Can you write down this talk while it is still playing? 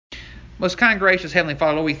Most kind, gracious Heavenly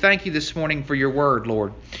Father, Lord, we thank you this morning for your word,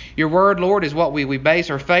 Lord. Your word, Lord, is what we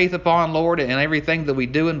base our faith upon, Lord, and everything that we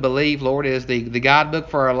do and believe, Lord, is the guidebook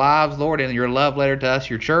for our lives, Lord, and your love letter to us,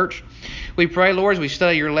 your church. We pray, Lord, as we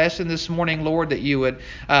study your lesson this morning, Lord, that you would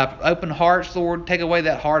open hearts, Lord, take away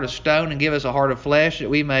that heart of stone and give us a heart of flesh, that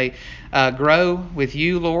we may grow with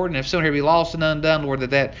you, Lord. And if someone here be lost and undone, Lord,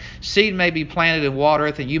 that seed may be planted and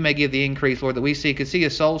watereth, and you may give the increase, Lord, that we could see a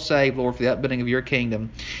soul saved, Lord, for the upbuilding of your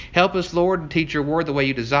kingdom. Help us, Lord, to teach your word the way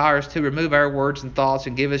you desire us to. Remove our words and thoughts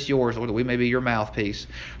and give us yours, Lord, that we may be your mouthpiece.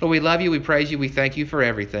 Lord, we love you, we praise you, we thank you for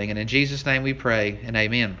everything. And in Jesus' name we pray, and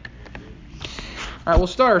amen. All right, we'll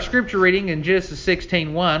start our scripture reading in Genesis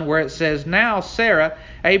 16:1, where it says, Now Sarah,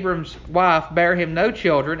 Abram's wife, bare him no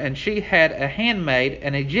children, and she had a handmaid,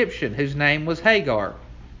 an Egyptian, whose name was Hagar.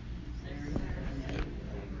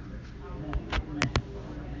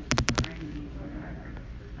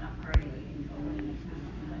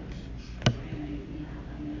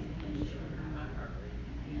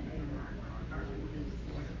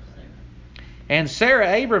 And Sarah,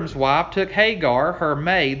 Abram's wife, took Hagar, her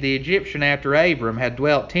maid, the Egyptian, after Abram had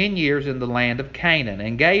dwelt 10 years in the land of Canaan,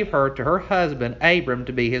 and gave her to her husband Abram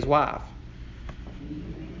to be his wife.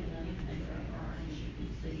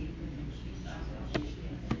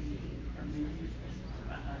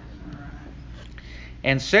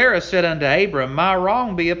 And Sarah said unto Abram, My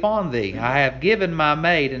wrong be upon thee. I have given my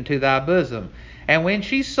maid into thy bosom. And when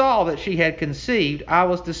she saw that she had conceived, I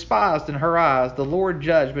was despised in her eyes. The Lord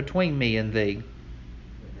judge between me and thee.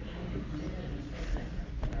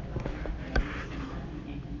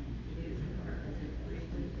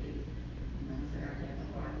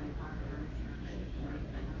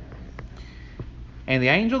 And the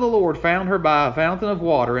angel of the Lord found her by a fountain of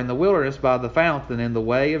water in the wilderness by the fountain in the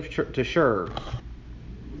way to Shur.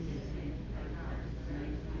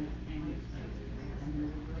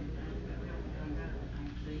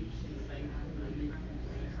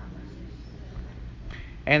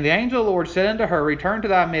 And the angel of the Lord said unto her, Return to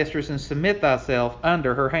thy mistress, and submit thyself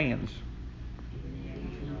under her hands.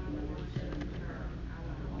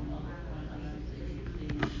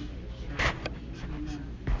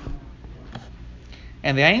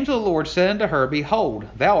 And the angel of the Lord said unto her, Behold,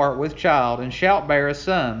 thou art with child, and shalt bear a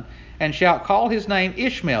son, and shalt call his name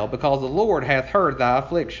Ishmael, because the Lord hath heard thy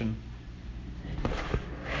affliction.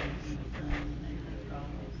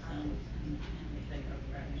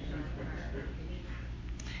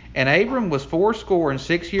 And Abram was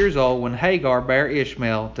 86 years old when Hagar bare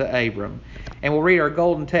Ishmael to Abram. And we'll read our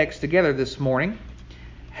golden text together this morning.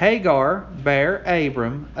 Hagar bare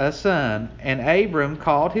Abram a son, and Abram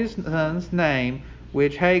called his son's name,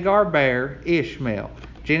 which Hagar bare, Ishmael.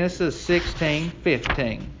 Genesis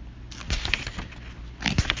 16:15.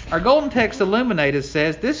 Our golden text illuminated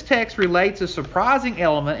says, This text relates a surprising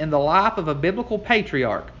element in the life of a biblical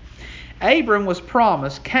patriarch. Abram was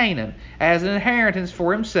promised Canaan as an inheritance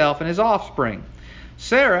for himself and his offspring.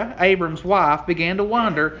 Sarah, Abram's wife, began to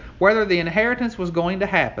wonder whether the inheritance was going to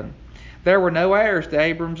happen. There were no heirs to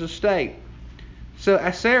Abram's estate.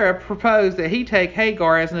 So Sarah proposed that he take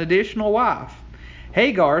Hagar as an additional wife.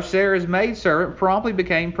 Hagar, Sarah's maidservant, promptly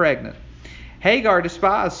became pregnant. Hagar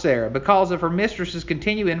despised Sarah because of her mistress's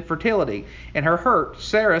continued infertility. In her hurt,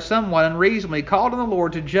 Sarah somewhat unreasonably called on the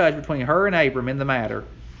Lord to judge between her and Abram in the matter.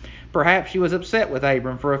 Perhaps she was upset with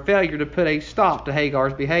Abram for a failure to put a stop to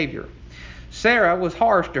Hagar's behavior. Sarah was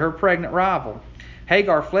harsh to her pregnant rival.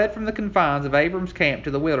 Hagar fled from the confines of Abram's camp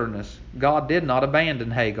to the wilderness. God did not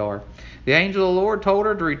abandon Hagar. The angel of the Lord told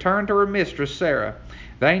her to return to her mistress Sarah.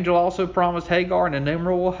 The angel also promised Hagar an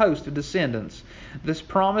innumerable host of descendants. This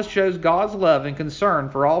promise shows God's love and concern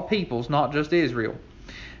for all peoples, not just Israel.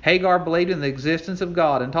 Hagar believed in the existence of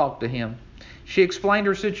God and talked to him. She explained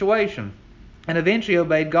her situation and eventually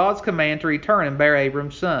obeyed God's command to return and bear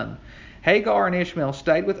Abram's son. Hagar and Ishmael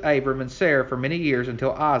stayed with Abram and Sarah for many years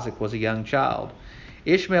until Isaac was a young child.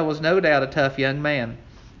 Ishmael was no doubt a tough young man.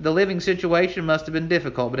 The living situation must have been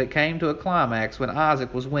difficult, but it came to a climax when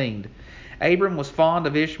Isaac was weaned. Abram was fond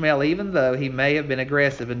of Ishmael even though he may have been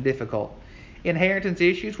aggressive and difficult. Inheritance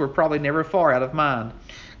issues were probably never far out of mind.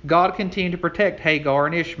 God continued to protect Hagar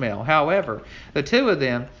and Ishmael. However, the two of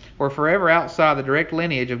them were forever outside the direct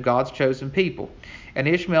lineage of God's chosen people, and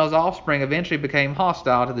Ishmael's offspring eventually became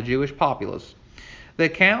hostile to the Jewish populace. The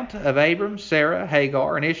account of Abram, Sarah,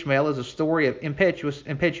 Hagar, and Ishmael is a story of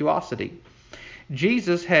impetuosity.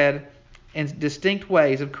 Jesus had distinct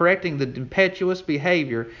ways of correcting the impetuous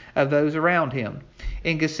behavior of those around him.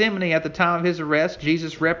 In Gethsemane, at the time of his arrest,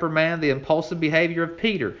 Jesus reprimanded the impulsive behavior of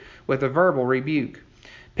Peter with a verbal rebuke.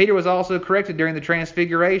 Peter was also corrected during the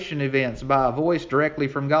transfiguration events by a voice directly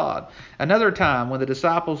from God. Another time, when the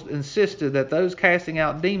disciples insisted that those casting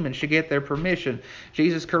out demons should get their permission,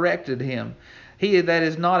 Jesus corrected him. He that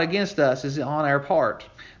is not against us is on our part.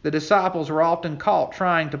 The disciples were often caught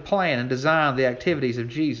trying to plan and design the activities of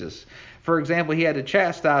Jesus. For example, he had to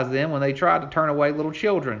chastise them when they tried to turn away little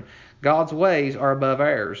children. God's ways are above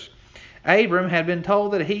ours. Abram had been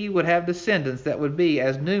told that he would have descendants that would be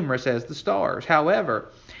as numerous as the stars. However,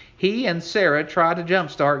 he and Sarah tried to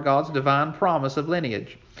jumpstart God's divine promise of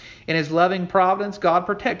lineage. In his loving providence, God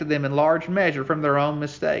protected them in large measure from their own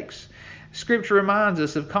mistakes. Scripture reminds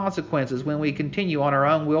us of consequences when we continue on our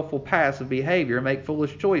own willful paths of behavior and make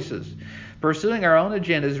foolish choices. Pursuing our own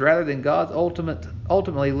agendas rather than God's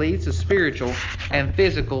ultimately leads to spiritual and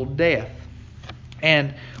physical death.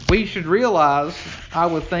 And we should realize, I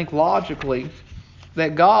would think logically,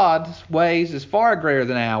 that God's ways is far greater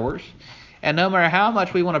than ours. And no matter how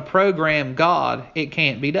much we want to program God, it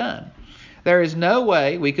can't be done. There is no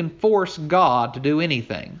way we can force God to do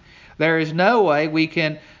anything. There is no way we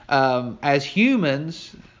can, as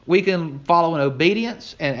humans, we can follow in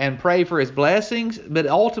obedience and pray for His blessings, but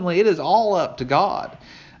ultimately it is all up to God.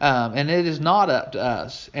 And it is not up to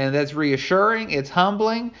us. And that's reassuring, it's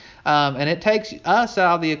humbling, and it takes us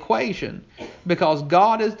out of the equation because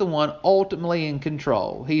God is the one ultimately in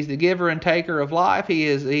control. He's the giver and taker of life. He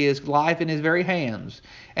is life in His very hands,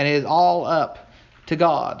 and it is all up to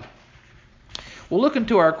God. We'll look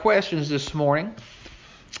into our questions this morning.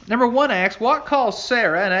 Number 1 asks, what caused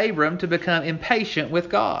Sarah and Abram to become impatient with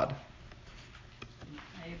God?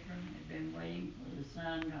 Abram had been waiting for the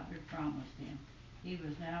son God had promised him. He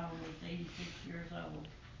was now almost 86 years old.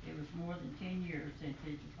 It was more than 10 years since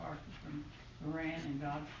his departure from Haran, and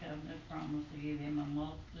God's covenant promise to give him a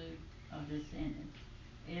multitude of descendants.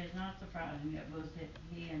 It is not surprising that both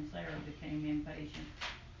he and Sarah became impatient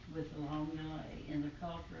with the long delay. In the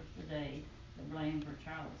culture of today, the blame for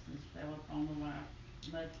childlessness fell upon the wife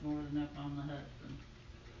much more than upon the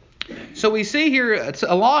husband. So we see here it's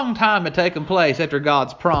a long time had taken place after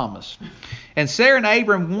God's promise. And Sarah and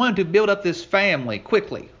Abram wanted to build up this family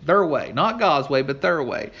quickly, their way. Not God's way, but their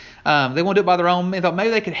way. They wanted to do it by their own. They thought maybe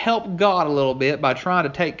they could help God a little bit by trying to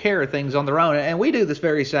take care of things on their own. And we do this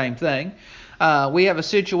very same thing. We have a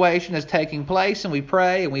situation that's taking place, and we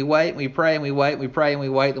pray, and we wait, and we pray, and we wait, and we pray, and we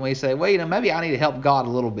wait, and we say, well, maybe I need to help God a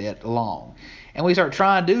little bit along. And we start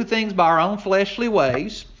trying to do things by our own fleshly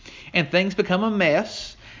ways, and things become a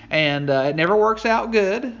mess. And it never works out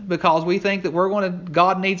good because we think that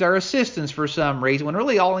God needs our assistance for some reason, when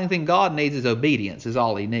really anything God needs is obedience is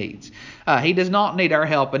all He needs. He does not need our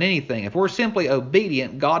help in anything. If we're simply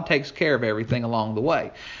obedient, God takes care of everything along the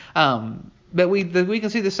way. But we can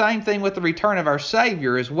see the same thing with the return of our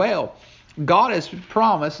Savior as well. God has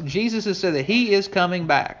promised, Jesus has said that He is coming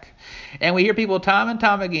back. And we hear people time and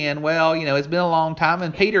time again, it's been a long time.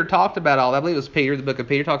 And Peter talked about all that. I believe it was Peter, the book of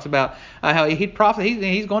Peter, talks about how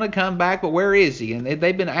he's going to come back, but where is He? And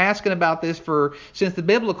they've been asking about this since the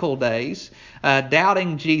biblical days,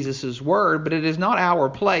 doubting Jesus' word. But it is not our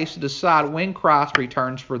place to decide when Christ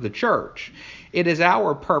returns for the church. It is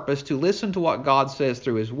our purpose to listen to what God says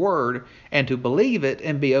through His word and to believe it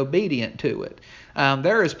and be obedient to it.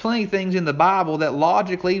 There is plenty of things in the Bible that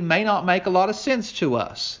logically may not make a lot of sense to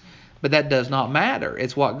us. But that does not matter.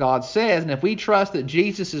 It's what God says. And if we trust that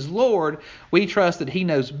Jesus is Lord, we trust that He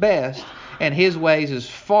knows best, and His ways is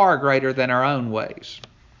far greater than our own ways.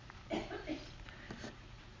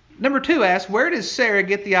 Number 2 asks, where does Sarah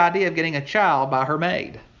get the idea of getting a child by her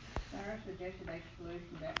maid? Sarah suggested a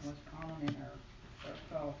solution that was common in her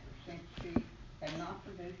culture. Since she had not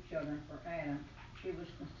produced children for Adam, she was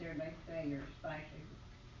considered a failure, especially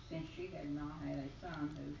since she had not had a son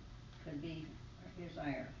who could be his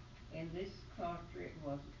heir. In this culture, it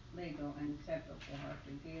was legal and acceptable for her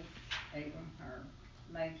to give Abram her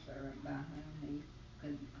maidservant, by whom he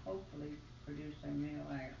could hopefully produce a male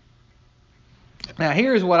heir. Now,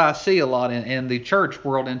 here's what I see a lot in the church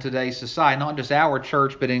world in today's society, not just our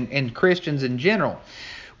church, but in Christians in general.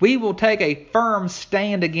 We will take a firm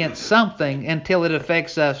stand against something until it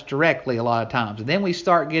affects us directly a lot of times. And then we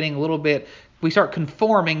start getting we start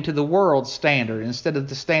conforming to the world's standard instead of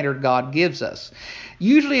the standard God gives us.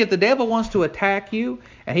 Usually if the devil wants to attack you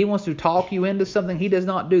and he wants to talk you into something, he does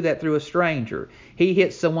not do that through a stranger. He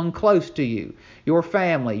hits someone close to you, your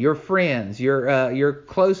family, your friends, your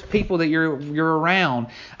close people that you're around.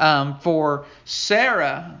 For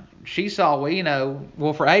Sarah, she saw,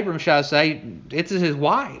 for Abram, shall I say, it's his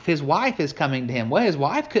wife. His wife is coming to him. Well, his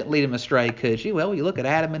wife couldn't lead him astray, could she? Well, you look at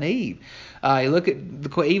Adam and Eve. You look at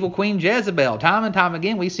the evil Queen Jezebel. Time and time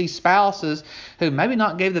again, we see spouses who maybe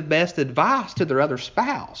not gave the best advice to their other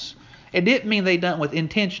spouse. It didn't mean they done it with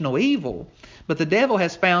intentional evil, but the devil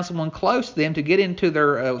has found someone close to them to get into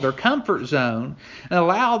their comfort zone and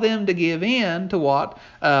allow them to give in to what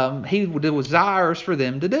he desires for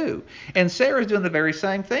them to do. And Sarah's doing the very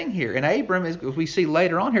same thing here. And Abram, as we see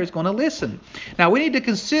later on here, is going to listen. Now we need to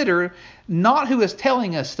consider not who is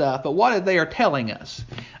telling us stuff, but what they are telling us.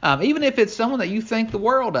 Even if it's someone that you think the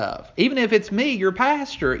world of, even if it's me, your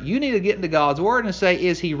pastor, you need to get into God's Word and say,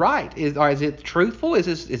 is he right? Is it truthful?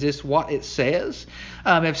 Is this what it says?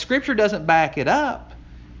 If Scripture doesn't back it up,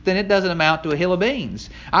 then it doesn't amount to a hill of beans.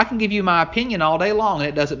 I can give you my opinion all day long, and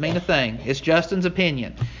it doesn't mean a thing. It's Justin's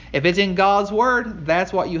opinion. If it's in God's Word,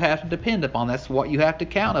 that's what you have to depend upon. That's what you have to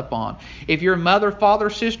count upon. If your mother, father,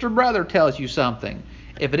 sister, brother tells you something,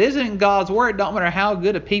 if it isn't in God's Word, it don't matter how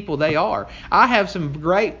good of people they are. I have some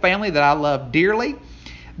great family that I love dearly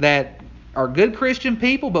that are good Christian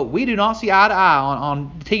people, but we do not see eye to eye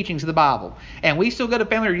on the teachings of the Bible. And we still go to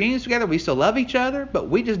family reunions together. We still love each other, but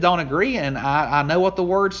we just don't agree. And I know what the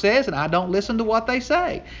Word says, and I don't listen to what they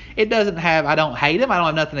say. I don't hate them. I don't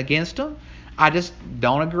have nothing against them. I just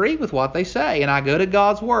don't agree with what they say. And I go to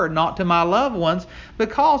God's Word, not to my loved ones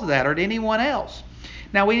because of that or to anyone else.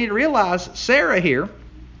 Now we need to realize Sarah here,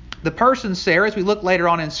 the person Sarah, as we look later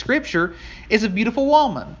on in Scripture, is a beautiful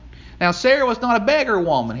woman. Now, Sarah was not a beggar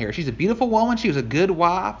woman here. She's a beautiful woman. She was a good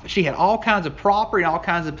wife. She had all kinds of property and all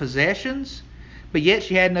kinds of possessions, but yet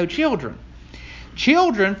she had no children.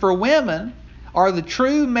 Children for women are the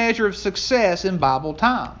true measure of success in Bible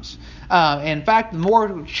times. In fact, the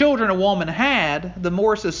more children a woman had, the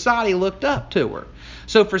more society looked up to her.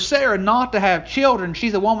 So for Sarah not to have children,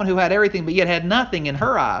 she's a woman who had everything but yet had nothing in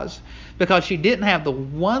her eyes, because she didn't have the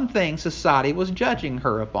one thing society was judging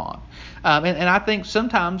her upon. And I think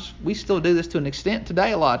sometimes we still do this to an extent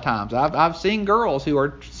today a lot of times. I've seen girls who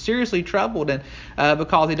are seriously troubled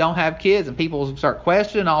because they don't have kids, and people start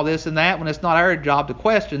questioning all this and that when it's not our job to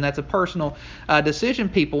question. That's a personal decision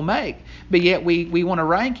people make. But yet we want to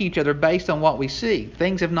rank each other based on what we see.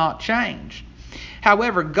 Things have not changed.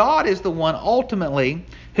 However, God is the one ultimately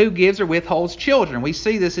who gives or withholds children. We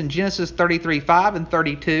see this in Genesis 33:5 and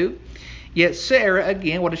 32. Yet Sarah,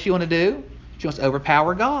 again, what does she want to do? She wants to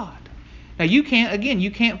overpower God. Now you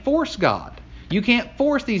can't force God. You can't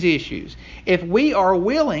force these issues. If we are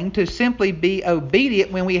willing to simply be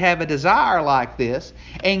obedient when we have a desire like this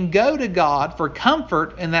and go to God for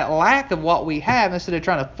comfort in that lack of what we have instead of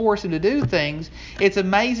trying to force Him to do things, it's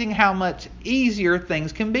amazing how much easier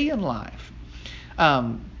things can be in life.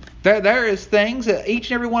 There is things that each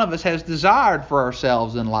and every one of us has desired for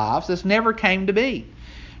ourselves in lives that's never came to be.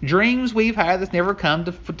 Dreams we've had that's never come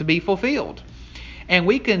to be fulfilled. And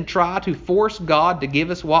we can try to force God to give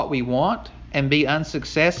us what we want and be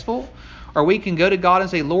unsuccessful. Or we can go to God and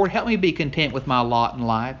say, Lord, help me be content with my lot in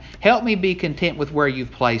life. Help me be content with where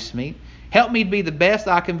you've placed me. Help me be the best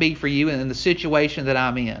I can be for you in the situation that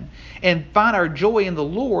I'm in. And find our joy in the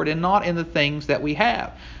Lord and not in the things that we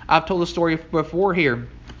have. I've told the story before here.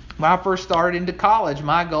 When I first started into college,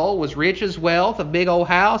 my goal was riches, wealth, a big old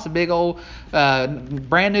house, a big old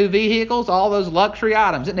brand new vehicles, all those luxury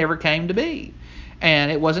items. It never came to be.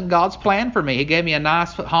 And it wasn't God's plan for me. He gave me a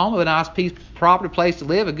nice home, a nice piece of property, place to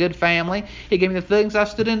live, a good family. He gave me the things I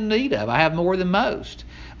stood in need of. I have more than most.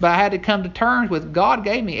 But I had to come to terms with God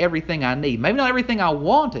gave me everything I need. Maybe not everything I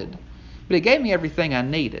wanted, but He gave me everything I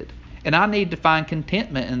needed. And I need to find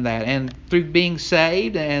contentment in that. And through being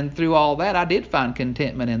saved and through all that, I did find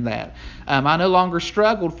contentment in that. I no longer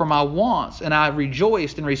struggled for my wants, and I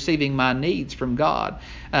rejoiced in receiving my needs from God.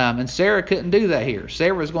 And Sarah couldn't do that here.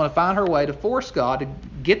 Sarah was going to find her way to force God to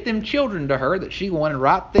get them children to her that she wanted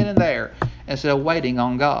right then and there, instead of waiting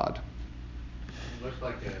on God. It looks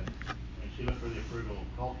like she looked for the approval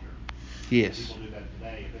of culture. Yes. People do that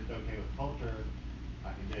today. If it's okay with culture, I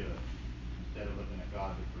can do it, instead of looking at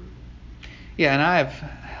God's approval. Yeah, and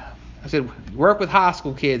I said, work with high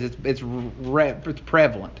school kids. It's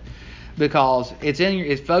prevalent because it's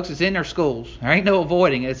in their schools. There ain't no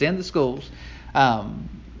avoiding it. It's in the schools.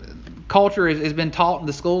 Culture has been taught in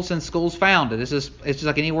the schools since schools founded. It's just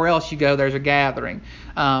like anywhere else you go, there's a gathering.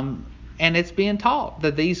 And it's being taught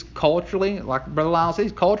that these culturally, like Brother Lyle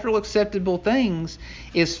says, cultural acceptable things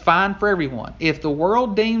is fine for everyone. If the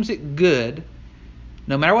world deems it good,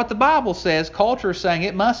 no matter what the Bible says, culture is saying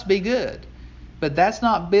it must be good. But that's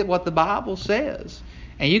not what the Bible says.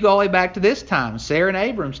 And you go all the way back to this time, Sarah and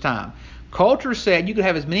Abram's time. Culture said you could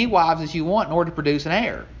have as many wives as you want in order to produce an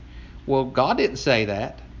heir. Well, God didn't say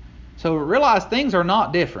that. So realize things are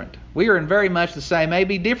not different. We are in very much the same,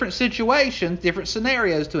 maybe different situations, different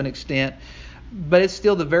scenarios to an extent, but it's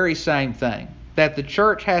still the very same thing. That the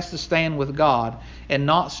church has to stand with God and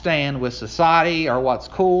not stand with society or what's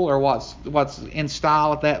cool or what's in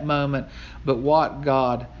style at that moment, but what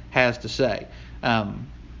God has to say. And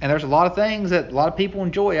there's a lot of things that a lot of people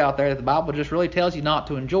enjoy out there that the Bible just really tells you not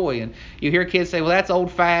to enjoy. And you hear kids say, well, that's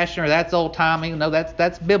old-fashioned or that's old-timey. No,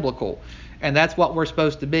 that's biblical. And that's what we're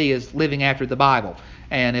supposed to be, is living after the Bible.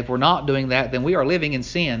 And if we're not doing that, then we are living in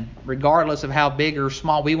sin. Regardless of how big or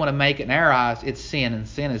small we want to make it in our eyes, it's sin, and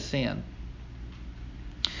sin is sin.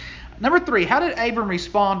 Number 3, how did Abram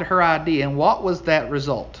respond to her idea, and what was that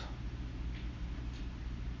result?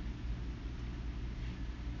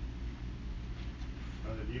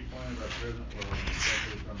 From the viewpoint of our present world,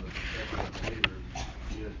 especially from the perspective of believers,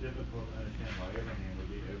 it is difficult to understand why Abraham would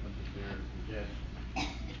be open to Sarah's suggestion.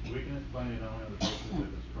 We can explain it only on the basis of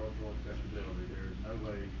its cultural acceptability.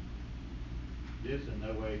 This in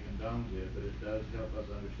no way condones it, but it does help us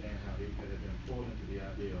understand how he could have been pulled into the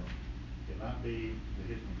ideal. It might be that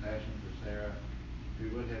his compassion for Sarah,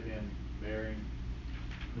 who would have been bearing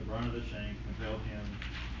the brunt of the shame, compelled him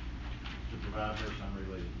to provide her some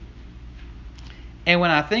relief. And when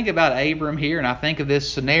I think about Abram here, and I think of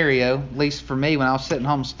this scenario, at least for me when I was sitting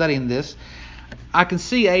home studying this, I can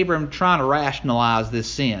see Abram trying to rationalize this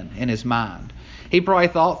sin in his mind. He probably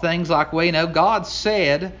thought things like, well, God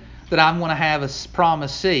said that I'm going to have a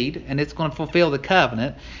promised seed, and it's going to fulfill the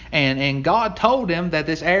covenant. And God told him that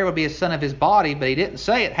this heir would be a son of his body, but he didn't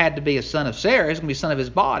say it had to be a son of Sarah. It's going to be a son of his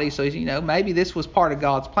body. So, maybe this was part of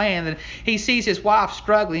God's plan. And he sees his wife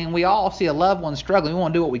struggling, and we all see a loved one struggling. We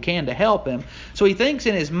want to do what we can to help him. So he thinks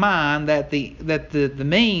in his mind that the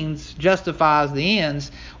means justifies the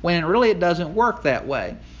ends, when really it doesn't work that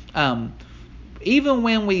way. Even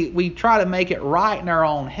when we try to make it right in our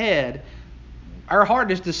own head, our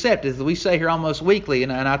heart is deceptive. We say here almost weekly,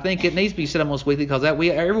 and I think it needs to be said almost weekly, because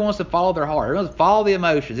everyone wants to follow their heart. Everyone wants to follow the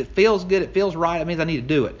emotions. It feels good. It feels right. It means I need to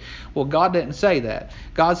do it. Well, God didn't say that.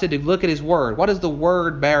 God said to look at His Word. What does the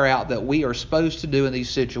Word bear out that we are supposed to do in these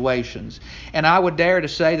situations? And I would dare to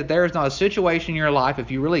say that there is not a situation in your life,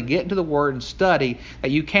 if you really get into the Word and study,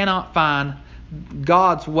 that you cannot find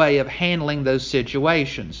God's way of handling those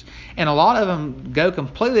situations. And a lot of them go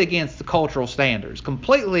completely against the cultural standards,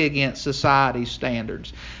 completely against society's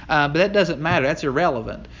standards. But that doesn't matter. That's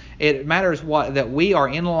irrelevant. It matters that we are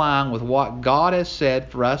in line with what God has said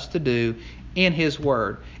for us to do in His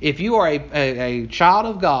Word. If you are a child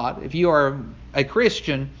of God, if you are a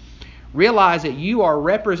Christian, realize that you are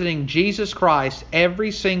representing Jesus Christ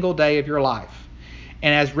every single day of your life.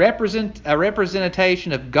 And as a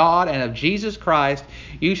representation of God and of Jesus Christ,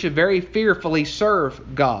 you should very fearfully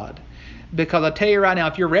serve God. Because I tell you right now,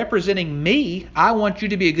 if you're representing me, I want you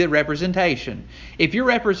to be a good representation. If you're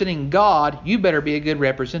representing God, you better be a good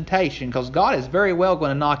representation, because God is very well going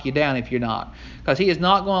to knock you down if you're not. Because He is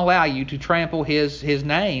not going to allow you to trample His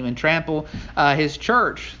name and trample His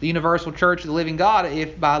church, the universal church of the living God,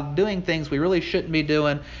 if by doing things we really shouldn't be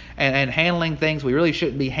doing and handling things we really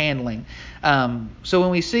shouldn't be handling. So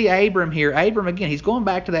when we see Abram here, Abram, again, he's going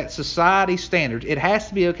back to that society standard. It has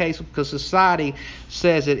to be okay because society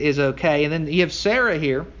says it is okay. And then you have Sarah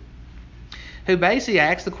here, who basically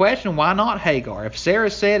asks the question, why not Hagar? If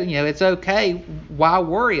Sarah said, it's okay, why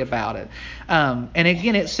worry about it? And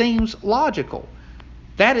again, it seems logical.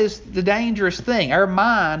 That is the dangerous thing. Our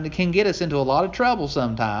mind can get us into a lot of trouble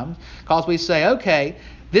sometimes, because we say, okay,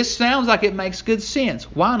 this sounds like it makes good sense.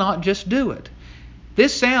 Why not just do it?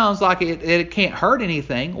 This sounds like it can't hurt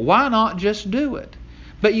anything. Why not just do it?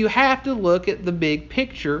 But you have to look at the big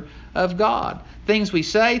picture of God. Things we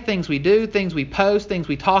say, things we do, things we post, things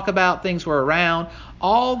we talk about, things we're around,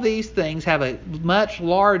 all these things have a much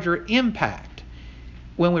larger impact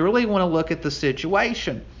when we really want to look at the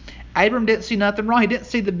situation. Abram didn't see nothing wrong. He didn't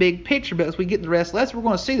see the big picture, but as we get in the rest of the lesson, we're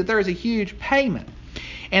going to see that there is a huge payment.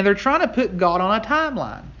 And they're trying to put God on a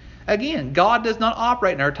timeline. Again, God does not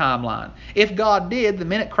operate in our timeline. If God did, the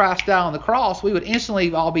minute Christ died on the cross, we would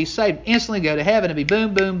instantly all be saved, instantly go to heaven. It'd be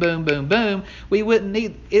boom, boom, boom, boom, boom. We wouldn't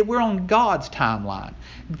need it. We're on God's timeline.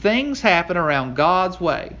 Things happen around God's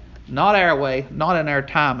way, not our way, not in our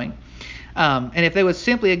timing. And if they would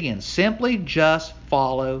simply just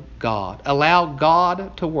follow God, allow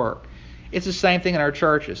God to work. It's the same thing in our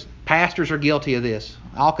churches. Pastors are guilty of this.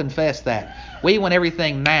 I'll confess that. We want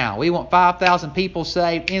everything now. We want 5,000 people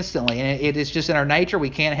saved instantly. And it is just in our nature. We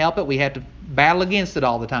can't help it. We have to battle against it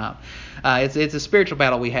all the time. It's a spiritual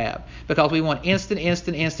battle we have, because we want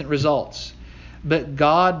instant results. But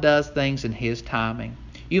God does things in His timing.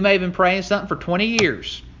 You may have been praying something for 20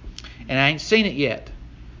 years. And I ain't seen it yet.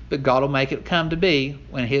 But God will make it come to be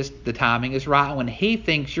when the timing is right, when He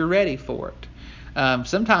thinks you're ready for it.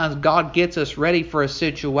 Sometimes God gets us ready for a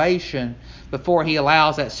situation before He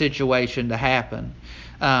allows that situation to happen.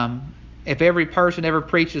 If every person ever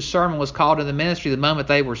preached a sermon was called to the ministry the moment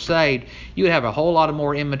they were saved, you would have a whole lot of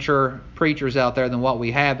more immature preachers out there than what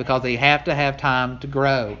we have, because they have to have time to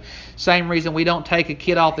grow. Same reason we don't take a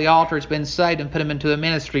kid off the altar that's been saved and put him into a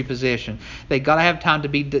ministry position. They got to have time to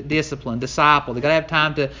be disciplined, discipled. They got to have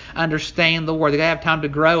time to understand the Word. They got to have time to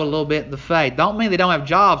grow a little bit in the faith. Don't mean they don't have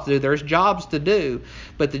jobs to do. There's jobs to do,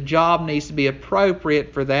 but the job needs to be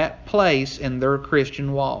appropriate for that place in their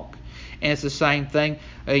Christian walk. And it's the same thing.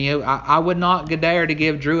 I would not dare to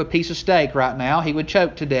give Drew a piece of steak right now. He would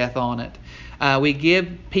choke to death on it. We give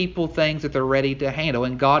people things that they're ready to handle,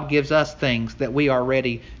 and God gives us things that we are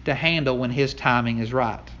ready to handle when His timing is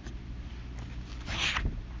right.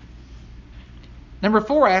 Number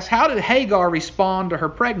 4 asks, how did Hagar respond to her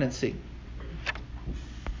pregnancy?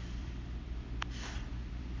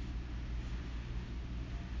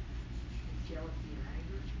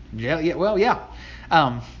 Yeah.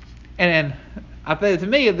 And I think to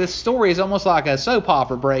me, this story is almost like a soap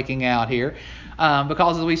opera breaking out here,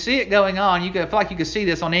 because as we see it going on, I feel like you could see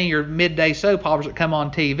this on any of your midday soap operas that come on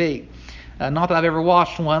TV. Not that I've ever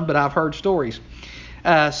watched one, but I've heard stories.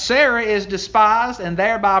 Sarah is despised and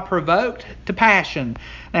thereby provoked to passion.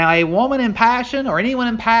 Now, a woman in passion, or anyone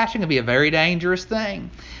in passion, can be a very dangerous thing.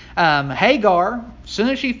 Hagar, as soon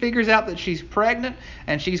as she figures out that she's pregnant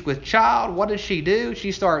and she's with child, what does she do?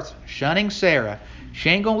 She starts shunning Sarah. She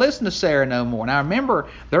ain't going to listen to Sarah no more. Now remember,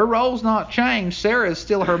 their roles not changed. Sarah is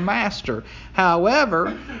still her master.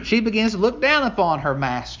 However, she begins to look down upon her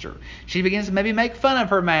master. She begins to maybe make fun of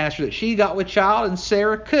her master that she got with child and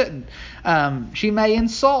Sarah couldn't. She may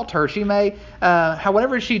insult her. She may,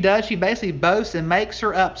 whatever she does, she basically boasts and makes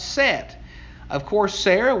her upset. Of course,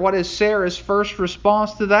 Sarah, what is Sarah's first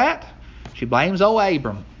response to that? She blames old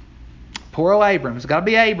Abram. Poor old Abram. It's got to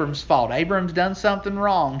be Abram's fault. Abram's done something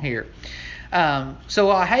wrong here.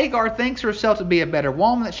 So Hagar thinks herself to be a better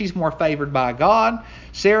woman, that she's more favored by God.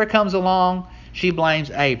 Sarah comes along. She blames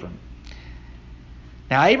Abram.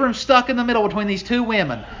 Now, Abram's stuck in the middle between these two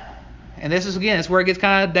women. And this is where it gets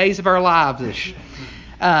kind of Days of Our Lives-ish.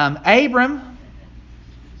 Abram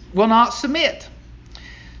will not submit.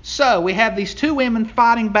 So we have these two women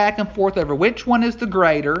fighting back and forth over which one is the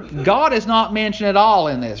greater. God is not mentioned at all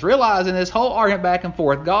in this. Realize in this whole argument back and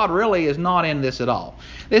forth, God really is not in this at all.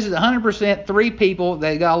 This is 100% three people.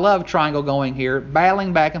 They got a love triangle going here,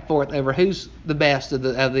 battling back and forth over who's the best of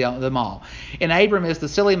them all. And Abram is the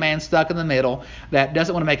silly man stuck in the middle that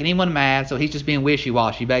doesn't want to make anyone mad, so he's just being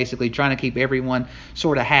wishy-washy, basically trying to keep everyone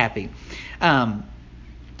sort of happy.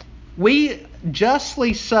 We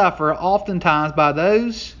justly suffer oftentimes by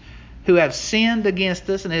those who have sinned against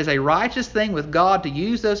us, and it is a righteous thing with God to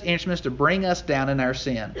use those instruments to bring us down in our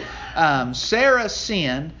sin. Sarah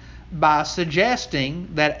sinned by suggesting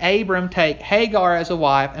that Abram take Hagar as a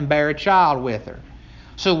wife and bear a child with her.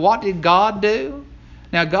 So what did God do?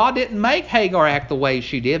 Now, God didn't make Hagar act the way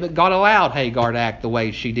she did, but God allowed Hagar to act the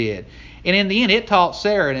way she did. And in the end, it taught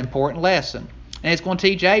Sarah an important lesson. And it's going to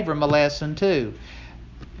teach Abram a lesson too.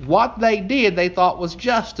 What they did, they thought was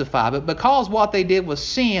justified. But because what they did was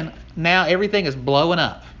sin, now everything is blowing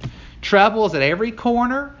up. Trouble is at every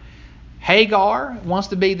corner. Hagar wants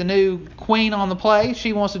to be the new queen on the place.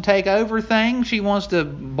 She wants to take over things. She wants to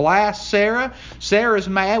blast Sarah. Sarah's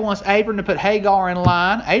mad, wants Abram to put Hagar in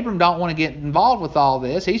line. Abram don't want to get involved with all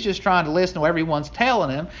this. He's just trying to listen to what everyone's telling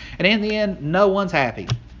him. And in the end, no one's happy.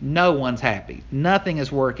 No one's happy. Nothing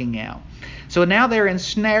is working out. So now they're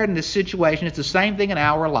ensnared in this situation. It's the same thing in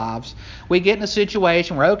our lives. We get in a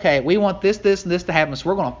situation where, okay, we want this, this, and this to happen, so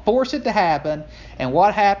we're going to force it to happen. And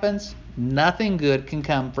what happens? Nothing good can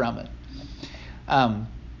come from it.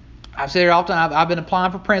 I've said it often, I've been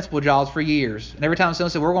applying for principal jobs for years. And every time someone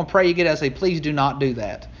says, we're going to pray you get it, I say, please do not do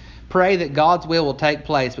that. Pray that God's will take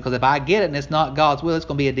place, because if I get it and it's not God's will, it's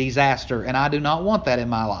going to be a disaster. And I do not want that in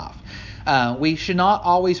my life. We should not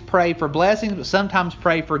always pray for blessings, but sometimes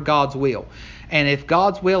pray for God's will. And if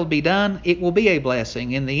God's will be done, it will be a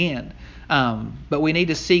blessing in the end. But we need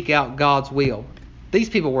to seek out God's will. These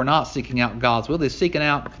people were not seeking out God's will. They're seeking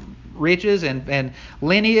out riches and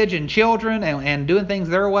lineage and children and doing things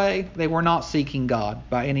their way. They were not seeking God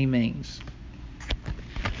by any means.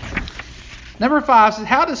 Number 5 says,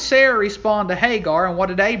 how does Sarah respond to Hagar, and what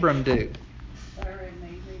did Abram do? Sarah's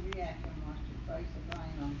immediate reaction was to place the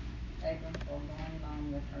blame on Abram for going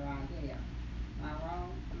along with her idea. My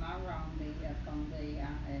wrong be upon thee.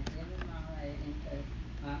 I had given my lady into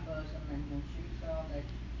my bosom, and when she saw that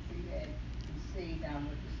she had conceived, I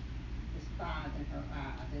was despise in her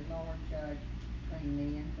eyes. And Lord, judge between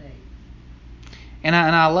me and thee. And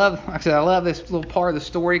I love, like I said, I love this little part of the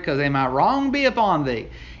story because "Am I wrong be upon thee?"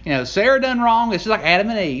 Sarah done wrong. It's just like Adam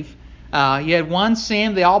and Eve. You had one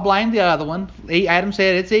sin, they all blamed the other one. Adam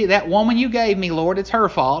said, "It's that woman you gave me, Lord, it's her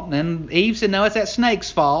fault." And then Eve said, "No, it's that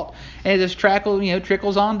snake's fault." And it just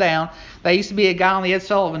trickles on down. There used to be a guy on the Ed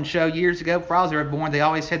Sullivan Show years ago, before I was ever born. They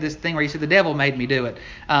always had this thing where he said, "The devil made me do it."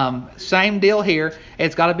 Same deal here.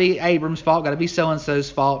 It's got to be Abram's fault, got to be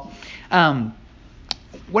so-and-so's fault.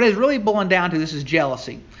 What is really boiling down to this is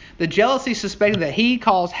jealousy. The jealousy suspecting that he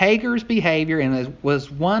caused Hagar's behavior and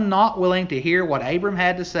was one not willing to hear what Abram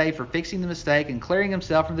had to say for fixing the mistake and clearing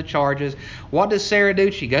himself from the charges. What does Sarah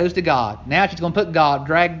do? She goes to God. Now she's going to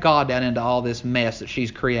drag God down into all this mess that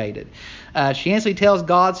she's created. She instantly tells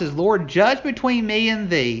God, says, "Lord, judge between me and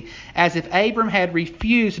thee," as if Abram had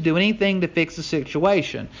refused to do anything to fix the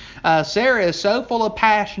situation. Sarah is so full of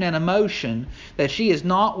passion and emotion that she is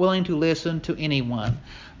not willing to listen to anyone.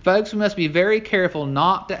 Folks, we must be very careful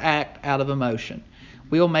not to act out of emotion.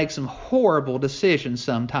 We'll make some horrible decisions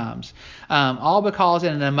sometimes. All because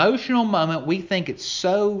in an emotional moment we think it's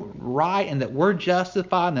so right and that we're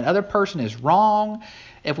justified and that other person is wrong.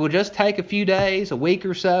 If we'll just take a few days, a week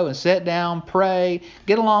or so, and sit down, pray,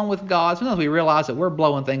 get along with God, sometimes we realize that we're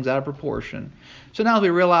blowing things out of proportion. Sometimes we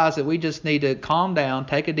realize that we just need to calm down,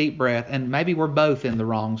 take a deep breath, and maybe we're both in the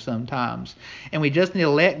wrong sometimes. And we just need to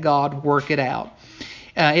let God work it out.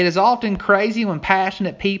 It is often crazy when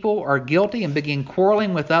passionate people are guilty and begin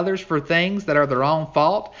quarreling with others for things that are their own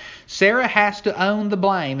fault. Sarah has to own the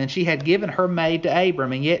blame, and she had given her maid to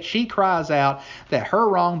Abram, and yet she cries out that her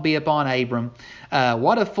wrong be upon Abram.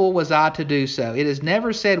 What a fool was I to do so. It is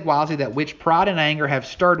never said wisely that which pride and anger have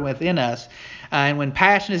stirred within us, and when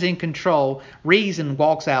passion is in control, reason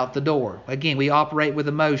walks out the door. Again, we operate with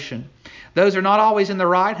emotion. Those are not always in the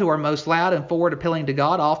right who are most loud and forward appealing to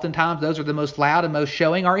God. Oftentimes those are the most loud and most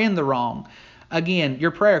showing are in the wrong. Again,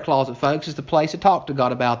 your prayer closet, folks, is the place to talk to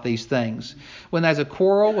God about these things. When there's a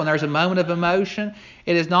quarrel, when there's a moment of emotion,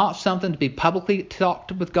 it is not something to be publicly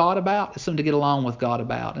talked with God about. It's something to get along with God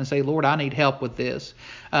about and say, "Lord, I need help with this.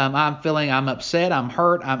 I'm upset, I'm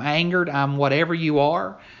hurt, I'm angered, I'm whatever you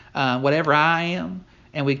are, whatever I am."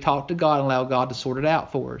 And we talk to God and allow God to sort it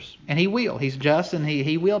out for us. And He will. He's just, and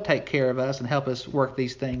He will take care of us and help us work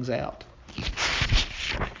these things out.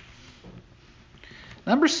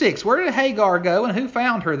 Number 6, where did Hagar go and who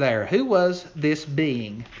found her there? Who was this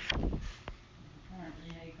being?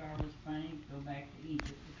 Apparently Hagar was planning to go back to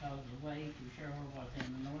Egypt because the way to Shur was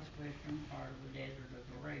in the northwestern part of the desert of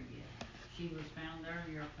Arabia. She was found there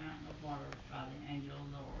near a fountain of water by the angel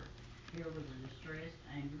of the Lord. Here was a distressed,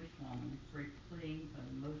 anguished woman fleeing from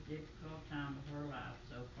the most difficult time of her life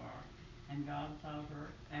so far, and God sought her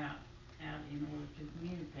out in order to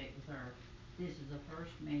communicate with her. This is the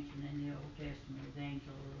first mention in the Old Testament of the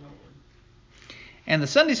angel of the Lord. And the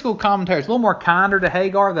Sunday school commentary is a little more kinder to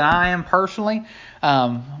Hagar than I am personally.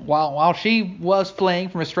 While she was fleeing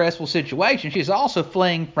from a stressful situation, she's also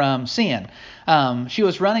fleeing from sin. She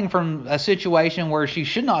was running from a situation where she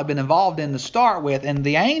should not have been involved in to start with. And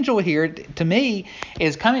the angel here, to me,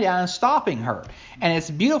 is coming down and stopping her. And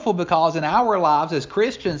it's beautiful because in our lives as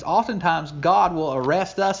Christians, oftentimes God will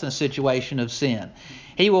arrest us in a situation of sin.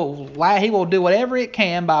 He will do whatever it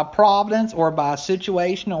can by providence or by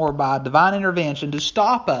situation or by divine intervention to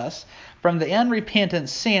stop us from the unrepentant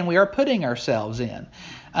sin we are putting ourselves in.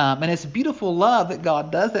 And it's beautiful love that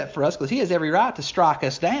God does that for us because He has every right to strike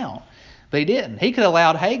us down. But He didn't. He could have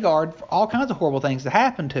allowed Hagar all kinds of horrible things to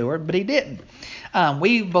happen to her, but He didn't.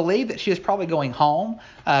 We believe that she is probably going home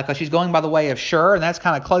because she's going by the way of Shur, and that's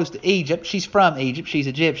kind of close to Egypt. She's from Egypt. She's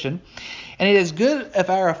Egyptian. And it is good if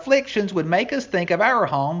our afflictions would make us think of our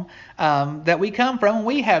home that we come from when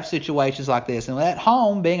we have situations like this. And that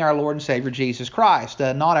home being our Lord and Savior Jesus Christ,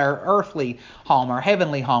 not our earthly home, our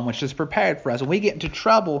heavenly home, which is prepared for us. When we get into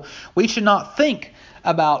trouble, we should not think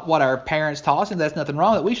about what our parents taught us, and there's nothing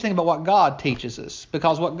wrong with it. We should think about what God teaches us.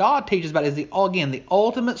 Because what God teaches about is, the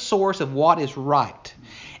ultimate source of what is right.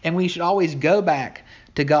 And we should always go back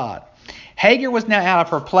to God. Hagar was now out of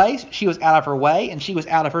her place, she was out of her way, and she was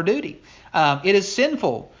out of her duty. It is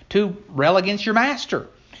sinful to rail against your master.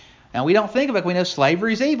 Now, we don't think of it, we know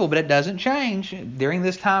slavery is evil, but it doesn't change. During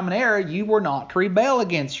this time and era, you were not to rebel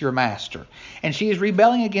against your master. And she is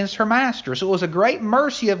rebelling against her master. So it was a great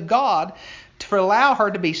mercy of God to allow her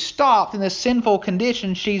to be stopped in the sinful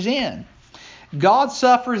condition she's in. God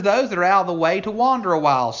suffers those that are out of the way to wander a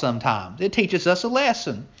while sometimes. It teaches us a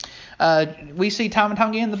lesson. We see time and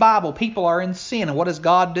time again in the Bible, people are in sin. And what does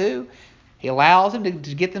God do? He allows them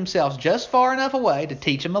to get themselves just far enough away to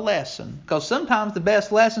teach them a lesson. Because sometimes the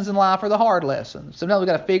best lessons in life are the hard lessons. Sometimes we've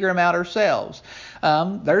got to figure them out ourselves.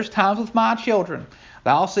 There's times with my children.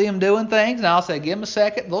 I'll see them doing things, and I'll say, give them a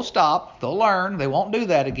second. They'll stop. They'll learn. They won't do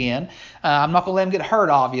that again. I'm not going to let them get hurt,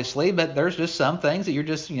 obviously, but there's just some things that you're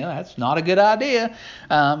just, that's not a good idea.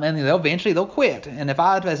 And eventually they'll quit. And if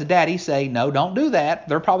I, as a daddy, say, no, don't do that,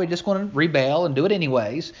 they're probably just going to rebel and do it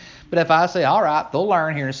anyways. But if I say, all right, they'll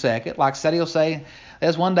learn here in a second. Like Sadie will say,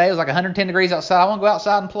 there's one day it was like 110 degrees outside. I want to go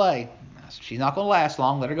outside and play. She's not going to last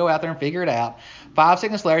long. Let her go out there and figure it out. 5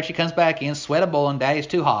 seconds later, she comes back in, sweat a boiling, Daddy's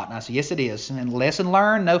too hot. And I said, yes, it is. And lesson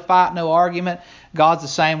learned, no fight, no argument. God's the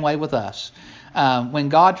same way with us. When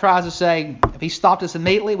God tries to say, if He stopped us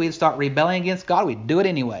immediately, we'd start rebelling against God. We'd do it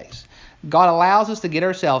anyways. God allows us to get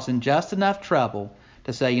ourselves in just enough trouble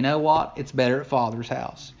to say, you know what? It's better at Father's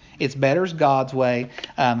house. It's better as God's way.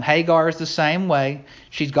 Hagar is the same way.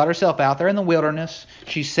 She's got herself out there in the wilderness.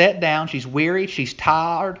 She's set down. She's weary. She's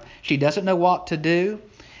tired. She doesn't know what to do.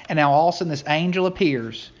 And now all of a sudden this angel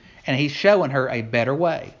appears, and he's showing her a better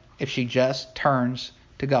way if she just turns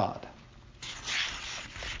to God.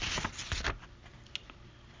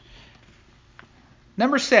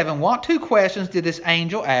 Number 7, what 2 questions did this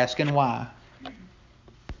angel ask and why?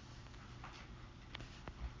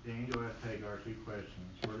 The angel asked Hagar 2 questions.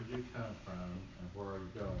 Where did you come from, and where are you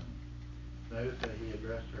going? Notice that he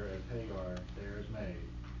addressed her as Hagar, Sarah's maid,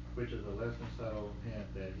 which is a less than subtle hint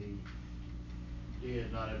that he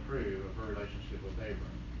did not approve of her relationship with Abram.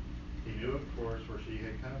 He knew, of course, where she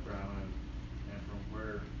had come from and from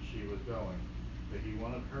where she was going, but he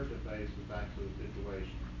wanted her to face the facts of the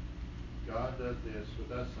situation. God does this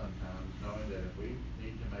with us sometimes, knowing that if we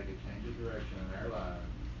need to make a change of direction in our lives,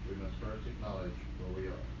 we must first acknowledge where we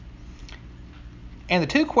are. And the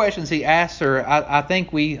 2 questions he asks her, I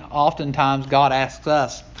think we oftentimes, God asks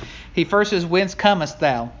us. He first says, whence comest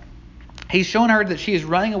thou? He's showing her that she is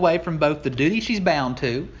running away from both the duty she's bound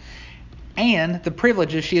to and the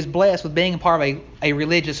privileges she is blessed with being a part of a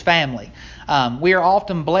religious family. We are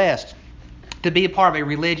often blessed to be a part of a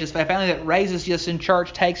religious family that raises us in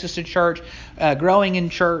church, takes us to church, growing in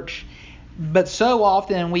church. But so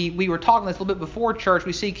often, we were talking this a little bit before church,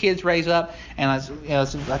 we see kids raise up, and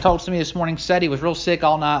I told somebody this morning, Sadie was real sick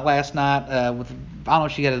all night last night. I don't know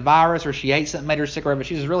if she got a virus or she ate something made her sick, but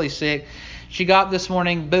she was really sick. She got up this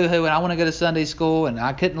morning, boo-hoo, and I want to go to Sunday school, and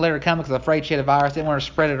I couldn't let her come because I was afraid she had a virus. Didn't want her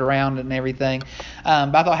to spread it around and everything.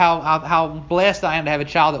 But I thought how blessed I am to have a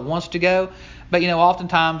child that wants to go. But,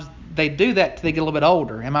 oftentimes they do that till they get a little bit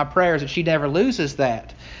older, and my prayer is that she never loses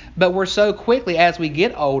that. But we're so quickly, as we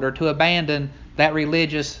get older, to abandon that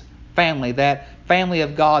religious family, that family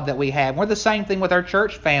of God that we have. We're the same thing with our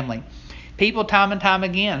church family. People, time and time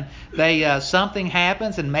again, something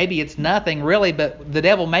happens, and maybe it's nothing really, but the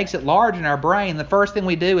devil makes it large in our brain. The first thing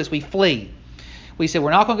we do is we flee. We say,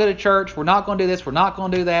 we're not going to go to church, we're not going to do this, we're not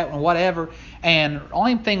going to do that, and whatever. And the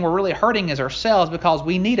only thing we're really hurting is ourselves, because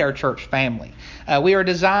we need our church family. We are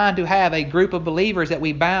designed to have a group of believers that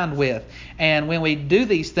we bound with. And when we do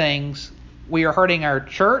these things, we are hurting our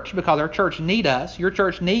church because our church needs us. Your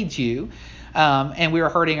church needs you. And we are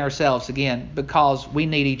hurting ourselves again because we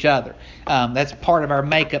need each other. That's part of our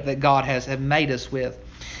makeup that God has made us with.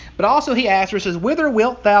 But also he asks her, says, whither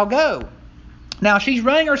wilt thou go? Now she's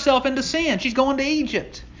running herself into sin. She's going to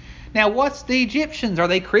Egypt. Now what's the Egyptians? Are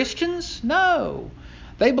they Christians? No.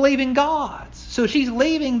 They believe in gods. So she's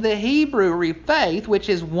leaving the Hebrew faith, which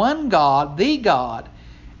is one God, the God,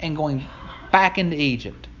 and going back into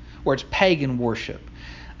Egypt, where it's pagan worship.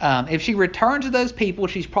 If she returns to those people,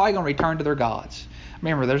 she's probably going to return to their gods.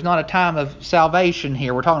 Remember, there's not a time of salvation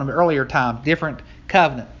here. We're talking about earlier time, different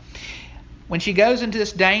covenant. When she goes into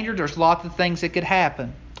this danger, there's lots of things that could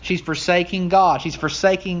happen. She's forsaking God. She's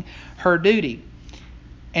forsaking her duty.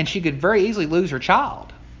 And she could very easily lose her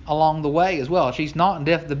child along the way as well. She's not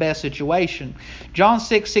in the best situation. John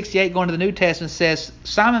 6:68, going to the New Testament, says,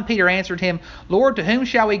 Simon Peter answered him, Lord, to whom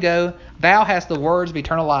shall we go? Thou hast the words of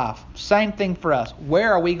eternal life. Same thing for us.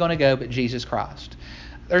 Where are we going to go but Jesus Christ?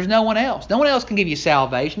 There's no one else. No one else can give you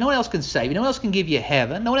salvation. No one else can save you. No one else can give you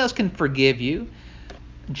heaven. No one else can forgive you.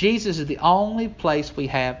 Jesus is the only place we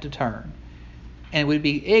have to turn. And we'd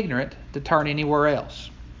be ignorant to turn anywhere else.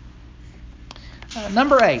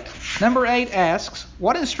 Number 8. Number 8 asks,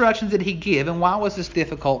 what instructions did he give, and why was this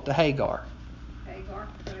difficult to Hagar? Hagar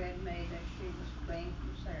could have admitted that she was fleeing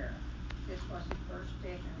from Sarah. This was the first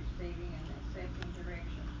step in receiving and accepting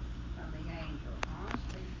direction from the angel.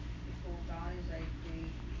 Honestly, before God is able to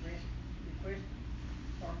request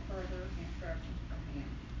for further instructions from him.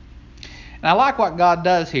 And I like what God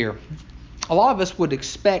does here. a lot of us would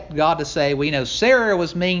expect God to say, well, Sarah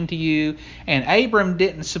was mean to you, and Abram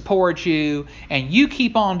didn't support you, and you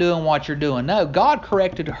keep on doing what you're doing. No, God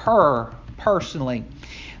corrected her personally.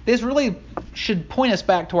 This really should point us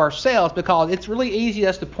back to ourselves, because it's really easy for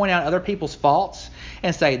us to point out other people's faults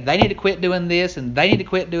and say they need to quit doing this, and they need to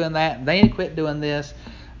quit doing that, and they need to quit doing this.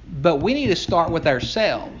 But we need to start with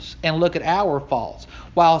ourselves and look at our faults.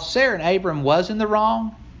 While Sarah and Abram was in the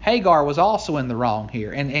wrong, Hagar was also in the wrong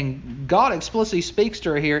here. And God explicitly speaks to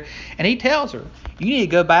her here, and he tells her, you need to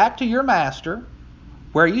go back to your master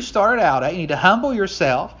where you started out at. You need to humble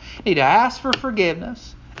yourself. You need to ask for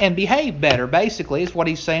forgiveness and behave better, basically, is what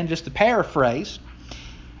he's saying, just to paraphrase.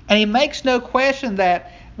 And he makes no question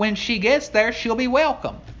that when she gets there, she'll be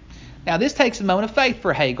welcome. Now, this takes a moment of faith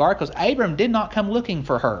for Hagar, because Abram did not come looking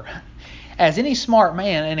for her. As any smart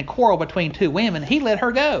man in a quarrel between two women, he let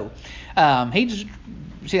her go. I'm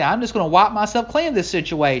just going to wipe myself clean of this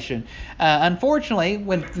situation. Unfortunately,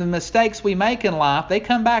 when the mistakes we make in life, they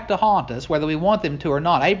come back to haunt us, whether we want them to or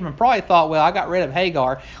not. Abram probably thought, well, I got rid of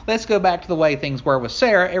Hagar. Let's go back to the way things were with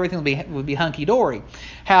Sarah. Everything would be hunky-dory.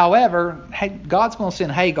 However, God's going to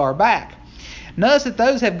send Hagar back. Notice that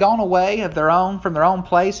those have gone away from their own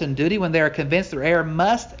place and duty when they are convinced their error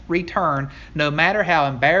must return, no matter how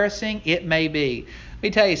embarrassing it may be. Let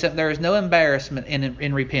me tell you something. There is no embarrassment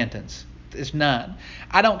in repentance. There's none.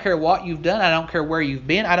 I don't care what you've done. I don't care where you've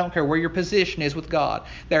been. I don't care where your position is with God.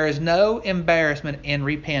 There is no embarrassment in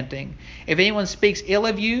repenting. If anyone speaks ill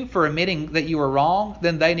of you for admitting that you were wrong,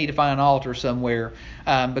 then they need to find an altar somewhere,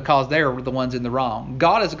 because they're the ones in the wrong.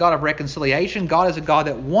 God is a God of reconciliation. God is a God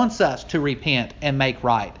that wants us to repent and make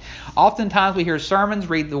right. Oftentimes we hear sermons,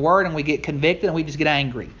 read the Word, and we get convicted and we just get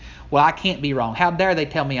angry. Well, I can't be wrong. How dare they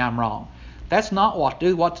tell me I'm wrong? That's not what to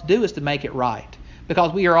do. What to do is to make it right.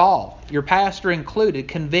 Because we are all, your pastor included,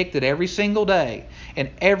 convicted every single day. And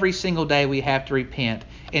every single day we have to repent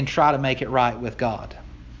and try to make it right with God.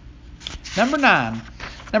 Number 9.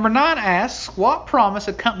 Number 9 asks, what promise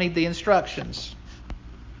accompanied the instructions?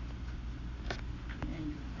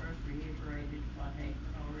 And first reiterated what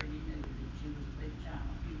Hagar already knew, that she was with child.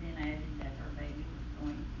 He then added that her baby was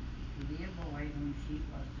going to be a boy whom she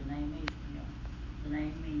was to name Ishmael. The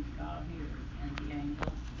name means God hears, and the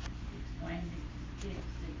angel explained its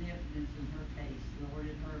significance in her case. The Lord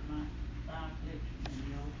had heard thy affliction. In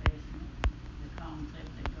the Old Testament, the concept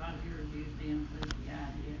that God hears usually includes the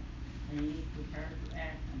idea that he is prepared to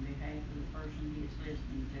act on behalf of the person he is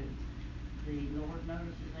listening to. The Lord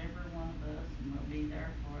notices every one of us and will be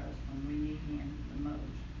there for us when we need him the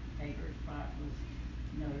most. Hagar's plight was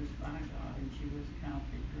noticed by God, and she was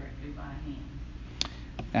comforted directly by him.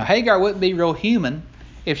 Now, Hagar wouldn't be real human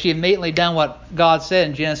if she immediately done what God said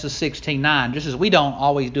in Genesis 16:9, just as we don't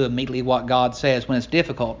always do immediately what God says when it's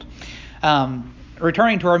difficult.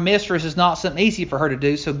 Returning to her mistress is not something easy for her to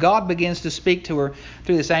do, so God begins to speak to her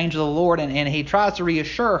through this angel of the Lord, and he tries to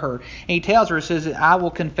reassure her. And he tells her, says, I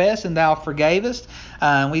will confess and thou forgavest.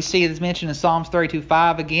 We see this mentioned in Psalms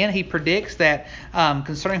 32:5 again. He predicts that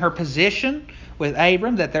concerning her position with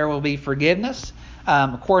Abram, that there will be forgiveness.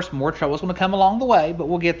 Of course, more trouble is going to come along the way, but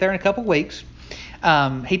we'll get there in a couple of weeks.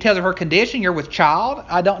 He tells her condition, you're with child.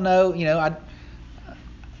 I don't know,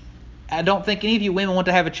 I don't think any of you women want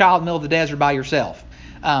to have a child in the middle of the desert by yourself.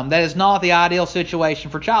 That is not the ideal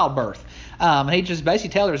situation for childbirth. He just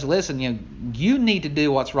basically tells her, listen, you need to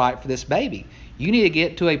do what's right for this baby. You need to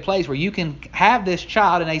get to a place where you can have this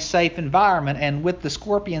child in a safe environment, and with the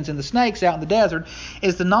scorpions and the snakes out in the desert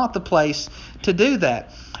is not the place to do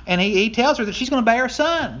that. And he tells her that she's going to bear a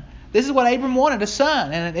son. This is what Abram wanted, a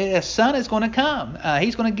son, and a son is going to come.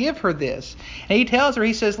 He's going to give her this. And he tells her,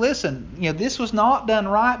 he says, listen, this was not done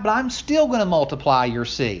right, but I'm still going to multiply your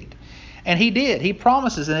seed. And he did. He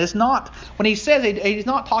promises. And it's not, when he says he's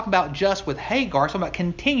not talking about just with Hagar, he's talking about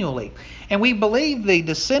continually. And we believe the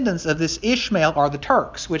descendants of this Ishmael are the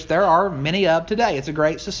Turks, which there are many of today. It's a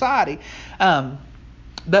great society.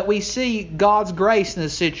 But we see God's grace in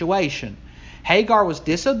this situation. Hagar was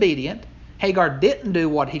disobedient. Hagar didn't do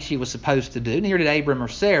what she was supposed to do. Neither did Abram or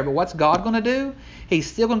Sarah. But what's God going to do? He's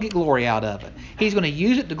still going to get glory out of it. He's going to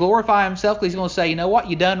use it to glorify himself, because he's going to say, you know what,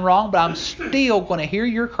 you done wrong, but I'm still going to hear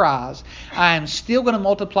your cries. I am still going to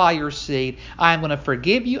multiply your seed. I am going to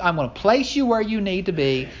forgive you. I'm going to place you where you need to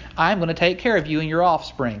be. I'm going to take care of you and your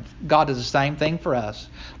offspring. God does the same thing for us.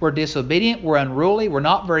 We're disobedient. We're unruly. We're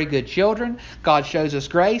not very good children. God shows us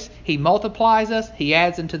grace. He multiplies us. He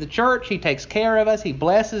adds into the church. He takes care of us. He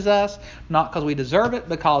blesses us, not because we deserve it,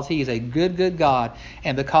 because he is a good, good God.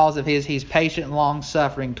 And because of he's patient and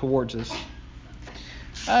long-suffering towards us.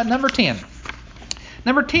 Number 10.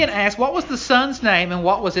 Number 10 asks, what was the son's name and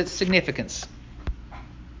what was its significance?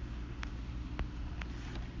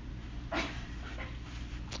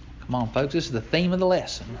 Come on, folks, this is the theme of the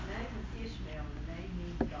lesson. His name was Ishmael, and the name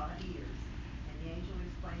means God hears. And the angel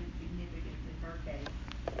explained its significance in her case.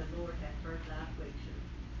 The Lord hath heard thy affliction.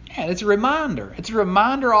 And it's a reminder. It's a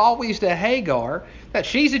reminder always to Hagar that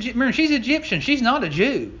she's Egyptian. She's not a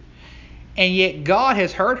Jew. And yet God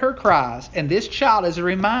has heard her cries, and this child is a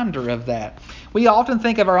reminder of that. We often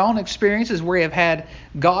think of our own experiences where we have had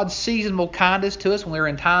God's seasonal kindness to us when we're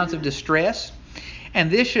in times of distress. And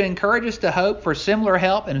this should encourage us to hope for similar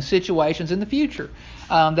help in situations in the future.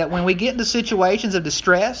 That when we get into situations of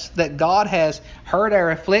distress, that God has heard our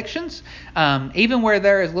afflictions. Even where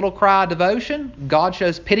there is little cry of devotion, God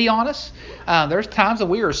shows pity on us. There's times that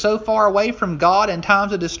we are so far away from God in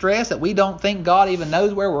times of distress that we don't think God even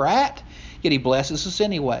knows where we're at. Yet He blesses us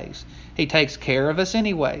anyways. He takes care of us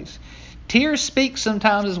anyways. Tears speak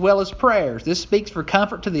sometimes as well as prayers. This speaks for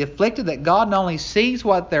comfort to the afflicted, that God not only sees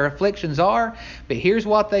what their afflictions are, but hears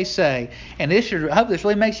what they say. And I hope this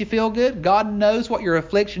really makes you feel good. God knows what your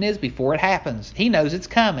affliction is before it happens. He knows it's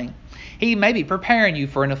coming. He may be preparing you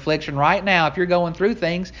for an affliction right now if you're going through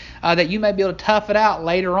things that you may be able to tough it out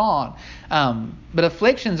later on. But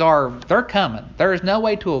afflictions they're coming. There is no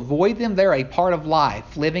way to avoid them. They're a part of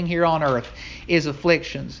life. Living here on earth is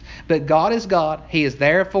afflictions. But God is God. He is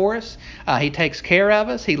there for us. He takes care of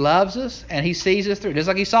us. He loves us. And He sees us through. Just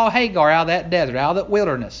like He saw Hagar out of that desert, out of that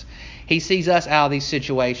wilderness. He sees us out of these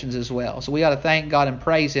situations as well. So we ought to thank God and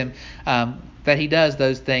praise Him that He does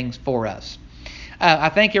those things for us. I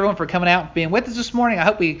thank everyone for coming out and being with us this morning. I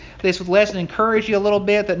hope this lesson encouraged you a little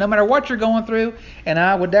bit, that no matter what you're going through, and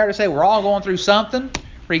I would dare to say we're all going through something,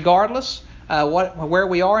 regardless where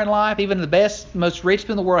we are in life. Even the best, most rich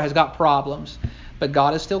in the world has got problems. But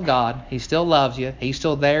God is still God. He still loves you. He's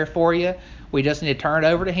still there for you. We just need to turn it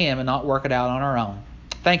over to Him and not work it out on our own.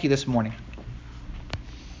 Thank you this morning.